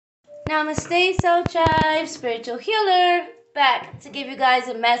Namaste, Soul Tribe, Spiritual Healer, back to give you guys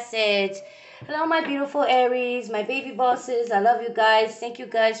a message. Hello, my beautiful Aries, my baby bosses. I love you guys. Thank you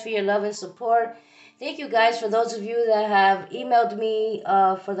guys for your love and support. Thank you guys for those of you that have emailed me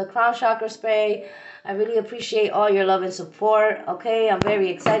for the crown chakra spray. I really appreciate all your love and support. Okay, I'm very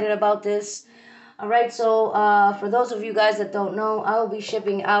excited about this. All right, so for those of you guys that don't know, I will be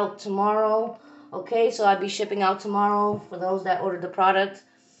shipping out tomorrow. Okay, so I'll be shipping out tomorrow for those that ordered the product.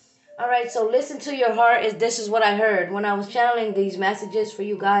 All right, so listen to your heart. This is what I heard when I was channeling these messages for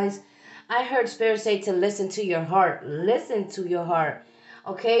you guys. I heard Spirit say to listen to your heart. Listen to your heart.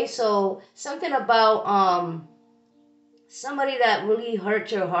 Okay, so something about somebody that really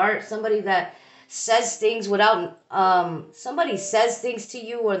hurt your heart, somebody that says things without somebody says things to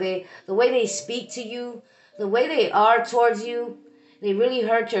you, or the way they speak to you, the way they are towards you, they really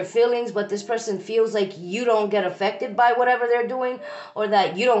hurt your feelings, but this person feels like you don't get affected by whatever they're doing, or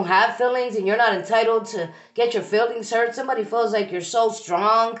that you don't have feelings and you're not entitled to get your feelings hurt. Somebody feels like you're so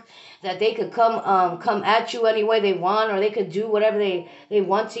strong that they could come at you any way they want, or they could do whatever they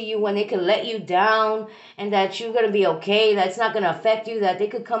want to you, and they could let you down, and that you're going to be okay, that's not going to affect you, that they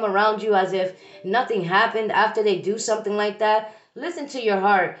could come around you as if nothing happened after they do something like that. Listen to your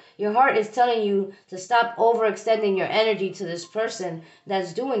heart. Your heart is telling you to stop overextending your energy to this person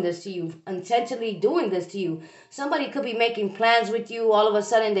that's doing this to you, intentionally doing this to you. Somebody could be making plans with you. All of a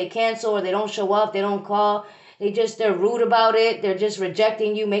sudden they cancel, or they don't show up, they don't call. They're rude about it. They're just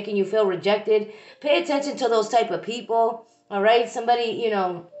rejecting you, making you feel rejected. Pay attention to those type of people. All right. Somebody,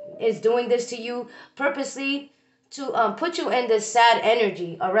 is doing this to you purposely to put you in this sad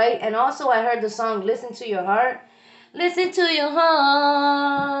energy. All right. And also I heard the song, Listen to Your Heart. Listen to your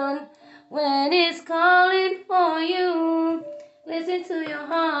heart when it's calling for you. Listen to your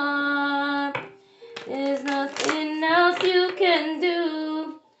heart. There's nothing else you can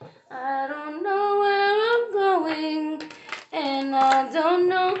do. I don't know where I'm going, and I don't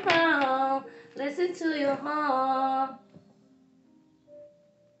know how. Listen to your heart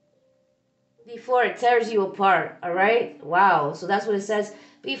before it tears you apart. All right? Wow. So that's what it says.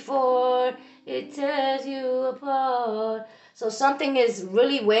 Before it tears you apart. So something is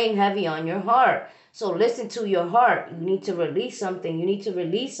really weighing heavy on your heart. So listen to your heart. You need to release something. You need to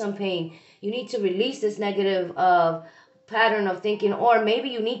release some pain. You need to release this negative pattern of thinking, or maybe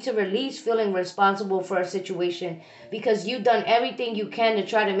you need to release feeling responsible for a situation, because you've done everything you can to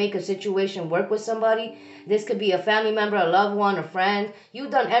try to make a situation work with somebody. This could be a family member, a loved one, a friend. You've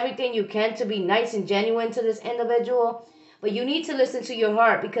done everything you can to be nice and genuine to this individual. But you need to listen to your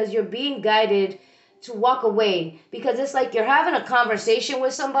heart, because you're being guided to walk away. Because it's like you're having a conversation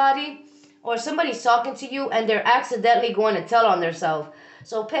with somebody, or somebody's talking to you and they're accidentally going to tell on themselves.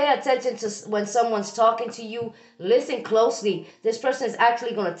 So pay attention to when someone's talking to you. Listen closely. This person is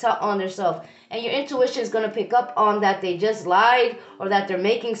actually going to tell on themselves. And your intuition is going to pick up on that they just lied, or that they're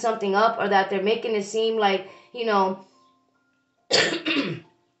making something up, or that they're making it seem like,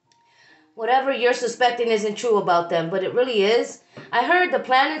 whatever you're suspecting isn't true about them, but it really is. I heard the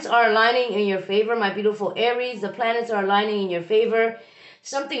planets are aligning in your favor, my beautiful Aries. The planets are aligning in your favor.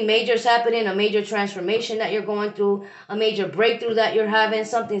 Something major is happening, a major transformation that you're going through, a major breakthrough that you're having.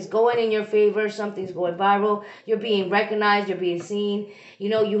 Something's going in your favor. Something's going viral. You're being recognized. You're being seen.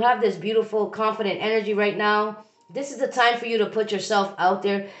 You have this beautiful, confident energy right now. This is the time for you to put yourself out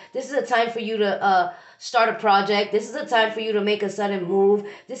there. This is the time for you to start a project. This is the time for you to make a sudden move.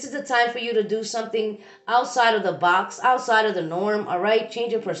 This is the time for you to do something outside of the box, outside of the norm, all right?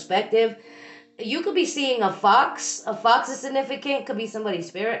 Change your perspective. You could be seeing a fox. A fox is significant. Could be somebody's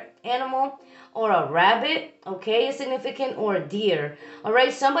spirit animal, or a rabbit, okay, is significant, or a deer, all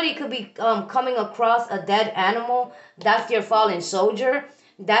right? Somebody could be coming across a dead animal. That's your fallen soldier.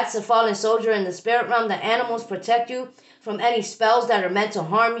 That's a fallen soldier in the spirit realm. The animals protect you from any spells that are meant to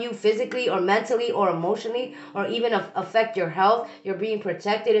harm you physically or mentally or emotionally, or even affect your health. You're being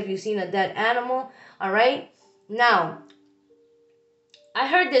protected if you've seen a dead animal, all right? Now, I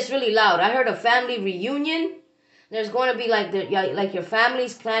heard this really loud. I heard a family reunion. There's going to be like your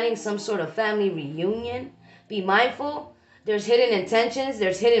family's planning some sort of family reunion. Be mindful. There's hidden intentions.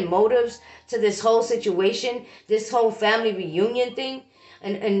 There's hidden motives to this whole situation, this whole family reunion thing.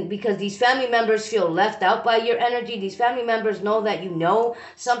 And because these family members feel left out by your energy, these family members know that you know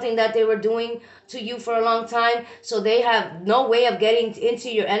something that they were doing to you for a long time. So they have no way of getting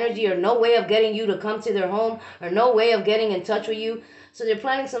into your energy, or no way of getting you to come to their home, or no way of getting in touch with you. So they're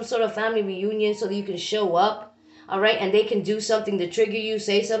planning some sort of family reunion so that you can show up. All right, and they can do something to trigger you,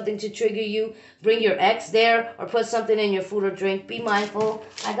 say something to trigger you, bring your ex there, or put something in your food or drink. Be mindful.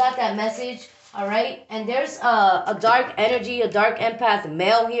 I got that message. All right, and there's a dark energy, a dark empath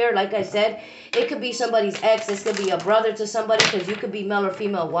male here. Like I said, it could be somebody's ex. This could be a brother to somebody, because you could be male or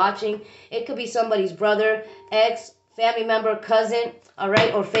female watching. It could be somebody's brother, ex, family member, cousin. All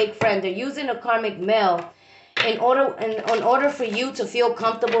right, or fake friend. They're using a karmic male in order for you to feel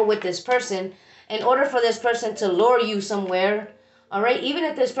comfortable with this person, in order for this person to lure you somewhere. All right, even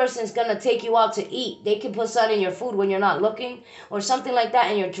if this person is gonna take you out to eat, they can put something in your food when you're not looking, or something like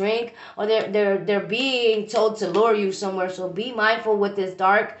that in your drink, or they're being told to lure you somewhere. So be mindful with this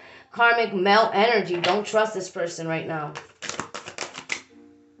dark karmic male energy. Don't trust this person right now.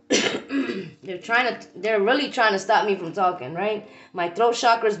 They're really trying to stop me from talking, right? My throat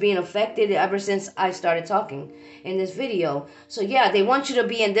chakra is being affected ever since I started talking in this video. So yeah, they want you to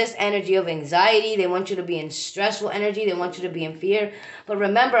be in this energy of anxiety. They want you to be in stressful energy. They want you to be in fear. But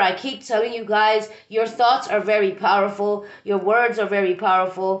remember, I keep telling you guys, your thoughts are very powerful. Your words are very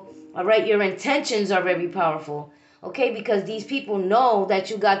powerful. All right, your intentions are very powerful. Okay, because these people know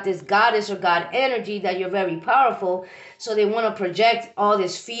that you got this goddess or god energy, that you're very powerful. So they want to project all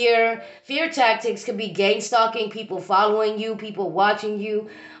this fear. Fear tactics could be gang stalking, people following you, people watching you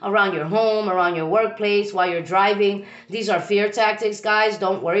around your home, around your workplace, while you're driving. These are fear tactics, guys.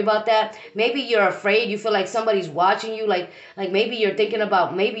 Don't worry about that. Maybe you're afraid. You feel like somebody's watching you. Like maybe you're thinking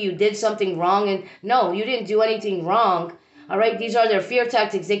about maybe you did something wrong. And no, you didn't do anything wrong. All right, these are their fear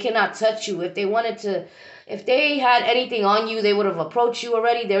tactics. They cannot touch you. If they had anything on you, they would have approached you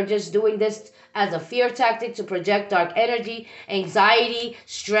already. They're just doing this as a fear tactic to project dark energy, anxiety,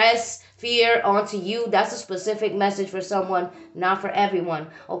 stress, fear onto you. That's a specific message for someone, not for everyone.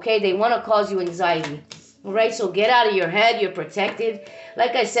 Okay, they want to cause you anxiety. All right, so get out of your head. You're protected.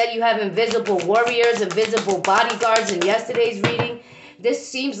 Like I said, you have invisible warriors, invisible bodyguards in yesterday's reading. This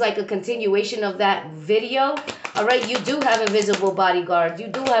seems like a continuation of that video. All right, you do have invisible bodyguards. You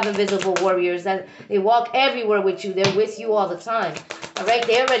do have invisible warriors that they walk everywhere with you. They're with you all the time. All right,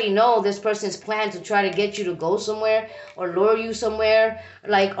 they already know this person's plan to try to get you to go somewhere or lure you somewhere,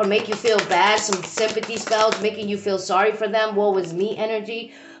 like, or make you feel bad. Some sympathy spells, making you feel sorry for them. Woe is me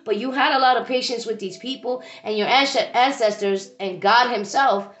energy. But you had a lot of patience with these people, and your ancestors and God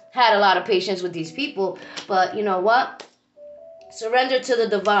himself had a lot of patience with these people. But you know what? Surrender to the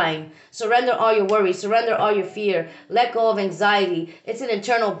divine. Surrender all your worries. Surrender all your fear. Let go of anxiety. It's an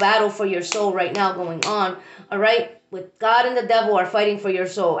internal battle for your soul right now going on. All right? With God and the devil are fighting for your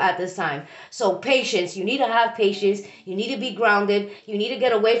soul at this time. So patience. You need to have patience. You need to be grounded. You need to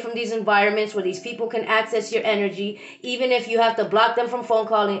get away from these environments where these people can access your energy. Even if you have to block them from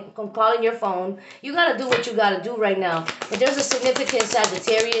calling your phone. You got to do what you got to do right now. But there's a significant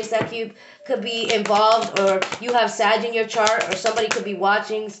Sagittarius that could be involved, or you have Sag in your chart, or somebody could be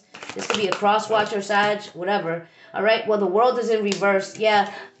watching. This could be a cross watcher, Sag, whatever. All right, well, the world is in reverse.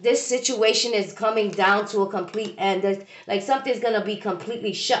 Yeah, this situation is coming down to a complete end. Like something's going to be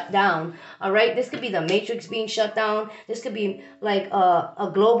completely shut down. All right, this could be the Matrix being shut down. This could be like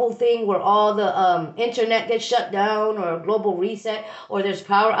a global thing where all the internet gets shut down, or a global reset, or there's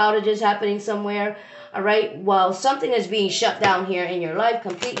power outages happening somewhere. All right, well, something is being shut down here in your life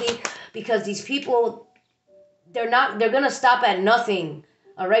completely, because these people, they're going to stop at nothing.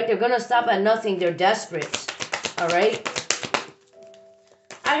 All right, they're going to stop at nothing. They're desperate. All right.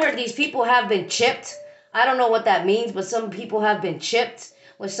 I heard these people have been chipped. I don't know what that means, but some people have been chipped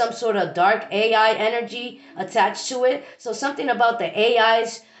with some sort of dark AI energy attached to it. So something about the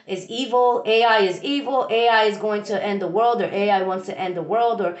AIs is evil. AI is evil. AI is going to end the world, or AI wants to end the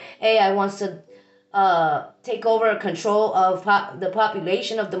world, or AI wants to take over control of the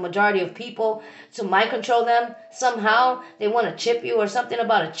population, of the majority of people, to mind control them somehow. They want to chip you, or something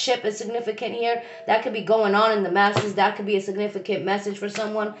about a chip is significant here. That could be going on in the masses. That could be a significant message for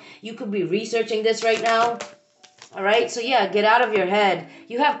someone. You could be researching this right now. All right, so yeah, get out of your head.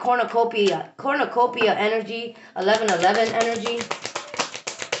 You have cornucopia energy, 1111 energy.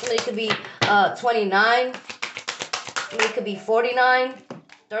 So it could be 29. It could be 49,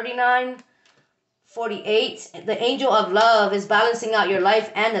 39. 48. The angel of love is balancing out your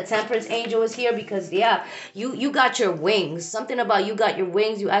life, and the temperance angel is here because, yeah, you got your wings. Something about you got your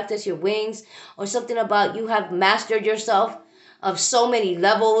wings. You access your wings, or something about you have mastered yourself of so many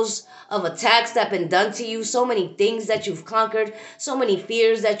levels of attacks that have been done to you, so many things that you've conquered, so many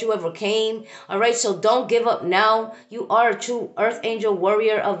fears that you overcame. All right, so don't give up now. You are a true earth angel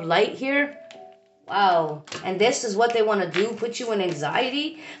warrior of light here. Wow. And this is what they want to do, put you in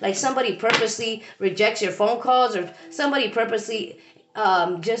anxiety. Like somebody purposely rejects your phone calls, or somebody purposely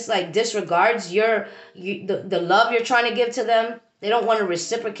just like disregards the love you're trying to give to them. They don't want to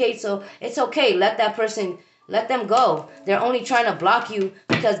reciprocate. So it's okay. Let that person, let them go. They're only trying to block you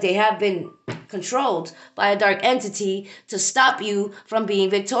because they have been controlled by a dark entity to stop you from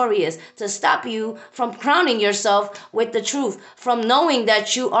being victorious, to stop you from crowning yourself with the truth, from knowing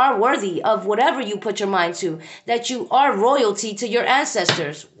that you are worthy of whatever you put your mind to, that you are royalty to your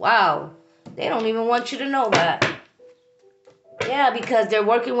ancestors. Wow. They don't even want you to know that. Yeah, because they're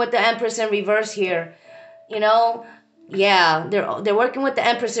working with the Empress in reverse here. You know, yeah, they're working with the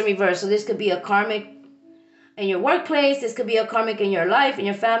Empress in reverse. So this could be a karmic in your workplace. This could be a karmic in your life, in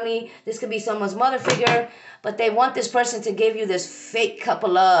your family. This could be someone's mother figure. But they want this person to give you this fake cup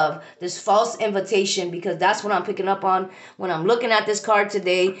of love, this false invitation, because that's what I'm picking up on when I'm looking at this card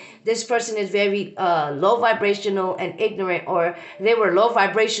today. This person is very low vibrational and ignorant, or they were low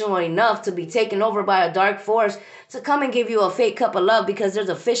vibrational enough to be taken over by a dark force to come and give you a fake cup of love because there's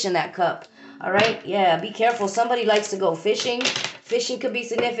a fish in that cup. All right? Yeah, be careful. Somebody likes to go fishing. Fishing could be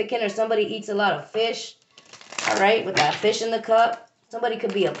significant, or somebody eats a lot of fish. All right, with that fish in the cup. Somebody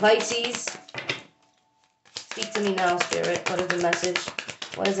could be a Pisces. Speak to me now, Spirit. What is the message?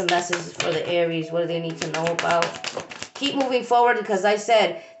 What is the message for the Aries? What do they need to know about? Keep moving forward, because I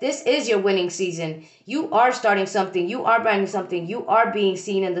said, this is your winning season. You are starting something. You are branding something. You are being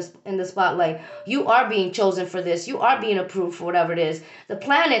seen in the spotlight. You are being chosen for this. You are being approved for whatever it is. The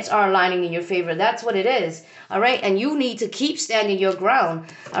planets are aligning in your favor. That's what it is. All right. And you need to keep standing your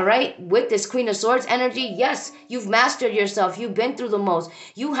ground. All right. With this Queen of Swords energy, yes, you've mastered yourself. You've been through the most.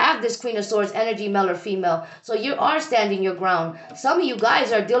 You have this Queen of Swords energy, male or female. So you are standing your ground. Some of you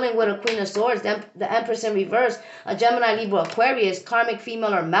guys are dealing with a Queen of Swords, the Empress in reverse, a Gemini, Libra, Aquarius, karmic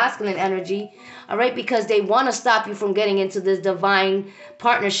female or masculine energy. All right, because they want to stop you from getting into this divine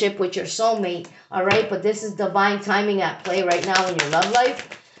partnership with your soulmate. All right, but this is divine timing at play right now in your love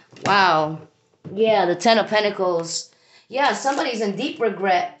life. Wow. Yeah, the Ten of Pentacles. Yeah, somebody's in deep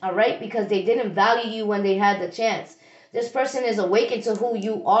regret, all right, because they didn't value you when they had the chance. This person is awakened to who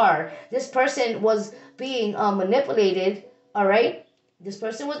you are. This person was being manipulated, all right? This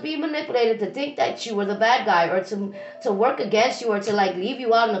person was being manipulated to think that you were the bad guy, or to work against you, or to like leave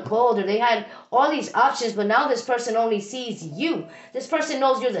you out in the cold, or they had all these options, but now this person only sees you. This person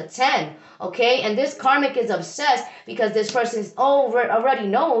knows you're the 10, okay? And this karmic is obsessed because this person already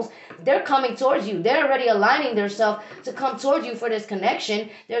knows they're coming towards you. They're already aligning themselves to come towards you for this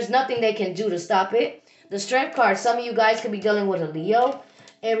connection. There's nothing they can do to stop it. The Strength card, some of you guys could be dealing with a Leo,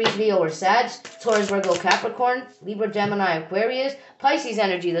 Aries, Leo, or Sag, Taurus, Virgo, Capricorn, Libra, Gemini, Aquarius, Pisces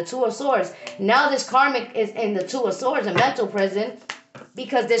energy, the Two of Swords. Now this karmic is in the Two of Swords, a mental prison,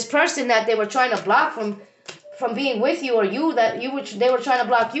 because this person that they were trying to block from being with you, or they were trying to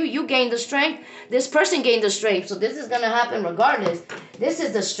block you, you gained the strength. This person gained the strength. So this is going to happen regardless. This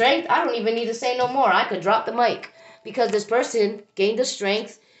is the strength. I don't even need to say no more. I could drop the mic, because this person gained the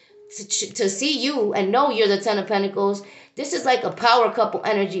strength to see you and know you're the Ten of Pentacles. This is like a power couple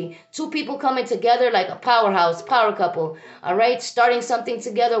energy. Two people coming together like a powerhouse, power couple. All right? Starting something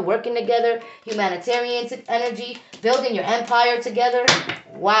together, working together, humanitarian energy, building your empire together.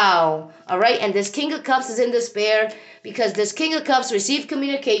 Wow. All right? And this King of Cups is in despair, because this King of Cups received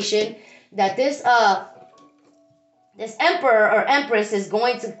communication that this emperor or empress is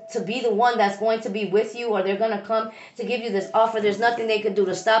going to be the one that's going to be with you, or they're going to come to give you this offer. There's nothing they can do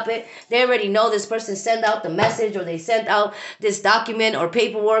to stop it. They already know this person sent out the message, or they sent out this document or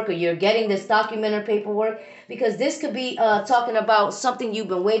paperwork, or you're getting this document or paperwork, because this could be talking about something you've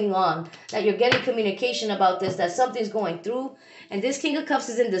been waiting on, that you're getting communication about this, that something's going through. And this King of Cups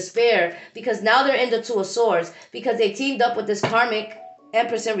is in despair, because now they're in the Two of Swords, because they teamed up with this karmic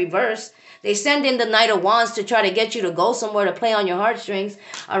Empress in reverse. They send in the Knight of Wands to try to get you to go somewhere to play on your heartstrings.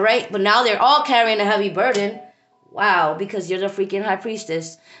 All right. But now they're all carrying a heavy burden. Wow. Because you're the freaking High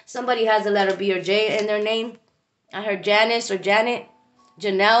Priestess. Somebody has the letter B or J in their name. I heard Janice or Janet,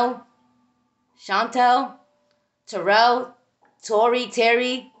 Janelle, Chantel, Terrell, Tori,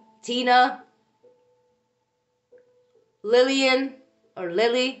 Terry, Tina, Lillian or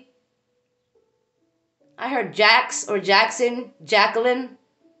Lily. I heard Jax or Jackson, Jacqueline,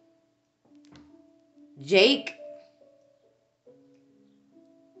 Jake.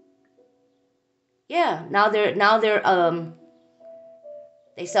 Yeah, now they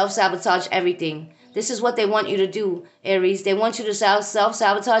self-sabotage everything. This is what they want you to do, Aries. They want you to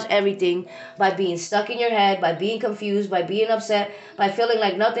self-sabotage everything by being stuck in your head, by being confused, by being upset, by feeling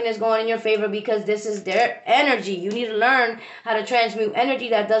like nothing is going in your favor, because this is their energy. You need to learn how to transmute energy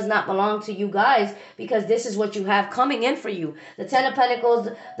that does not belong to you guys, because this is what you have coming in for you. The Ten of Pentacles,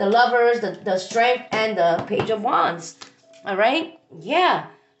 the Lovers, the Strength, and the Page of Wands. All right? Yeah.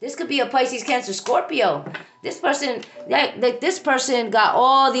 This could be a Pisces, Cancer, Scorpio. This person, this person got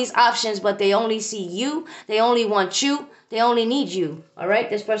all these options, but they only see you. They only want you. They only need you. All right?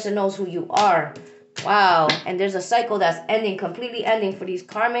 This person knows who you are. Wow. And there's a cycle that's ending, completely ending for these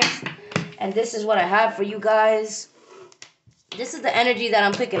karmics. And this is what I have for you guys. This is the energy that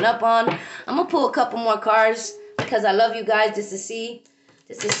I'm picking up on. I'm going to pull a couple more cards because I love you guys just to see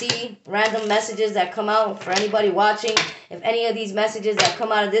random messages that come out for anybody watching. If any of these messages that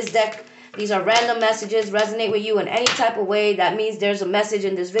come out of this deck, these are random messages, resonate with you in any type of way, that means there's a message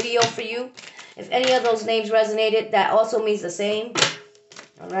in this video for you. If any of those names resonated, that also means the same.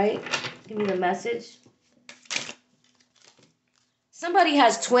 All right, give me the message. Somebody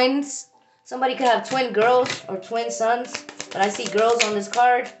has twins. Somebody could have twin girls or twin sons, but I see girls on this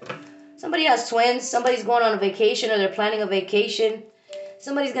card. Somebody has twins. Somebody's going on a vacation or they're planning a vacation.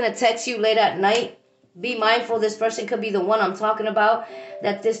 Somebody's going to text you late at night. Be mindful, this person could be the one I'm talking about.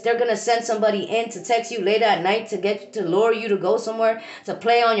 They're going to send somebody in to text you late at night to lure you to go somewhere, to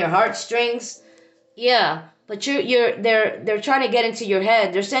play on your heartstrings. Yeah, but they're trying to get into your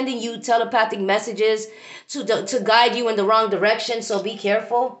head. They're sending you telepathic messages to guide you in the wrong direction, so be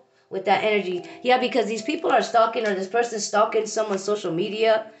careful with that energy. Yeah, because these people are stalking, or this person's stalking someone's social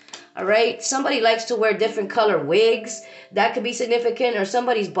media. All right, somebody likes to wear different color wigs. That could be significant. Or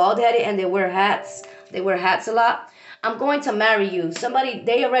somebody's bald-headed and they wear hats. They wear hats a lot. I'm going to marry you.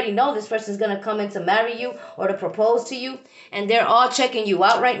 They already know this person's going to come in to marry you or to propose to you. And they're all checking you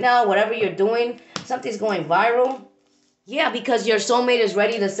out right now, whatever you're doing. Something's going viral. Yeah, because your soulmate is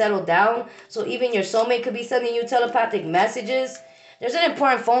ready to settle down. So even your soulmate could be sending you telepathic messages. There's an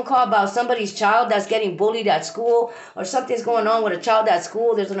important phone call about somebody's child that's getting bullied at school, or something's going on with a child at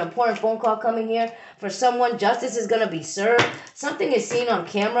school. There's an important phone call coming here for someone. Justice is going to be served. Something is seen on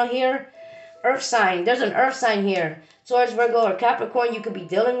camera here. Earth sign. There's an earth sign here. Taurus, Virgo, or Capricorn you could be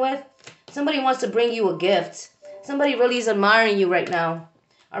dealing with. Somebody wants to bring you a gift. Somebody really is admiring you right now.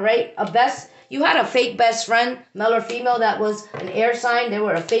 All right? You had a fake best friend, male or female, that was an air sign. They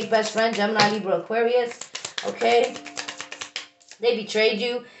were a fake best friend, Gemini, Libra, Aquarius. Okay? They betrayed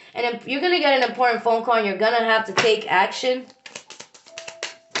you. And you're going to get an important phone call and you're going to have to take action.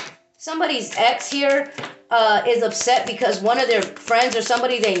 Somebody's ex here is upset because one of their friends or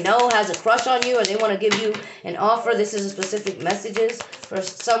somebody they know has a crush on you, or they want to give you an offer. This is a specific messages for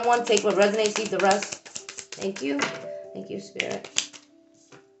someone. Take what resonates, leave the rest. Thank you. Thank you, Spirit.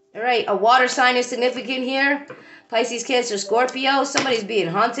 All right, a water sign is significant here. Pisces, Cancer, Scorpio. Somebody's being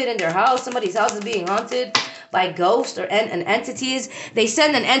haunted in their house. Somebody's house is being haunted by ghosts or an entities. They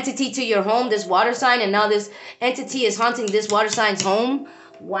send an entity to your home, this water sign, and now this entity is haunting this water sign's home.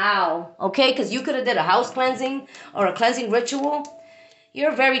 Wow. Okay, because you could have did a house cleansing or a cleansing ritual.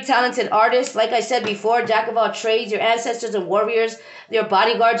 You're a very talented artist. Like I said before, jack of all trades. Your ancestors and warriors, their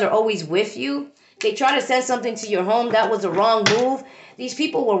bodyguards are always with you. They try to send something to your home. That was the wrong move. These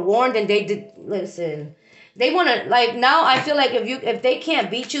people were warned and they did. Listen, they want to, like, now I feel like if they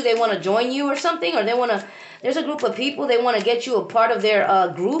can't beat you, they want to join you or something, or they want to, there's a group of people, they want to get you a part of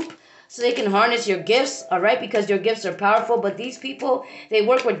their group so they can harness your gifts, all right, because your gifts are powerful. But these people, they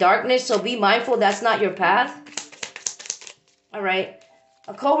work with darkness, so be mindful that's not your path. All right.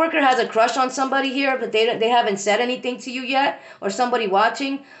 A coworker has a crush on somebody here, but they haven't said anything to you yet, or somebody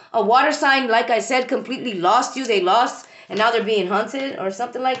watching. A water sign, like I said, completely lost you. They lost, and now they're being hunted or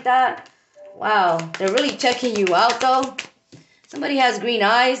something like that. Wow, they're really checking you out, though. Somebody has green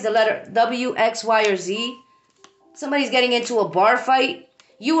eyes, the letter W, X, Y, or Z. Somebody's getting into a bar fight.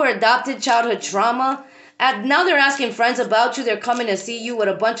 You were adopted, childhood trauma. And now they're asking friends about you. They're coming to see you with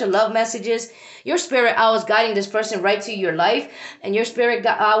a bunch of love messages. Your spirit owl is guiding this person right to your life. And your spirit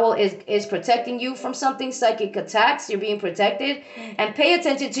owl is protecting you from something, psychic attacks. You're being protected. And pay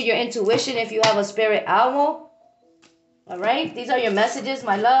attention to your intuition if you have a spirit owl. All right, these are your messages,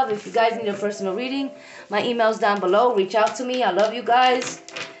 my love. If you guys need a personal reading, my email's down below. Reach out to me. I love you guys.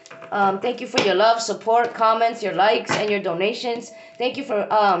 Thank you for your love, support, comments, your likes, and your donations. Thank you for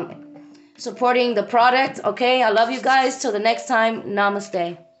supporting the product. Okay, I love you guys. Till the next time,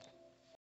 namaste.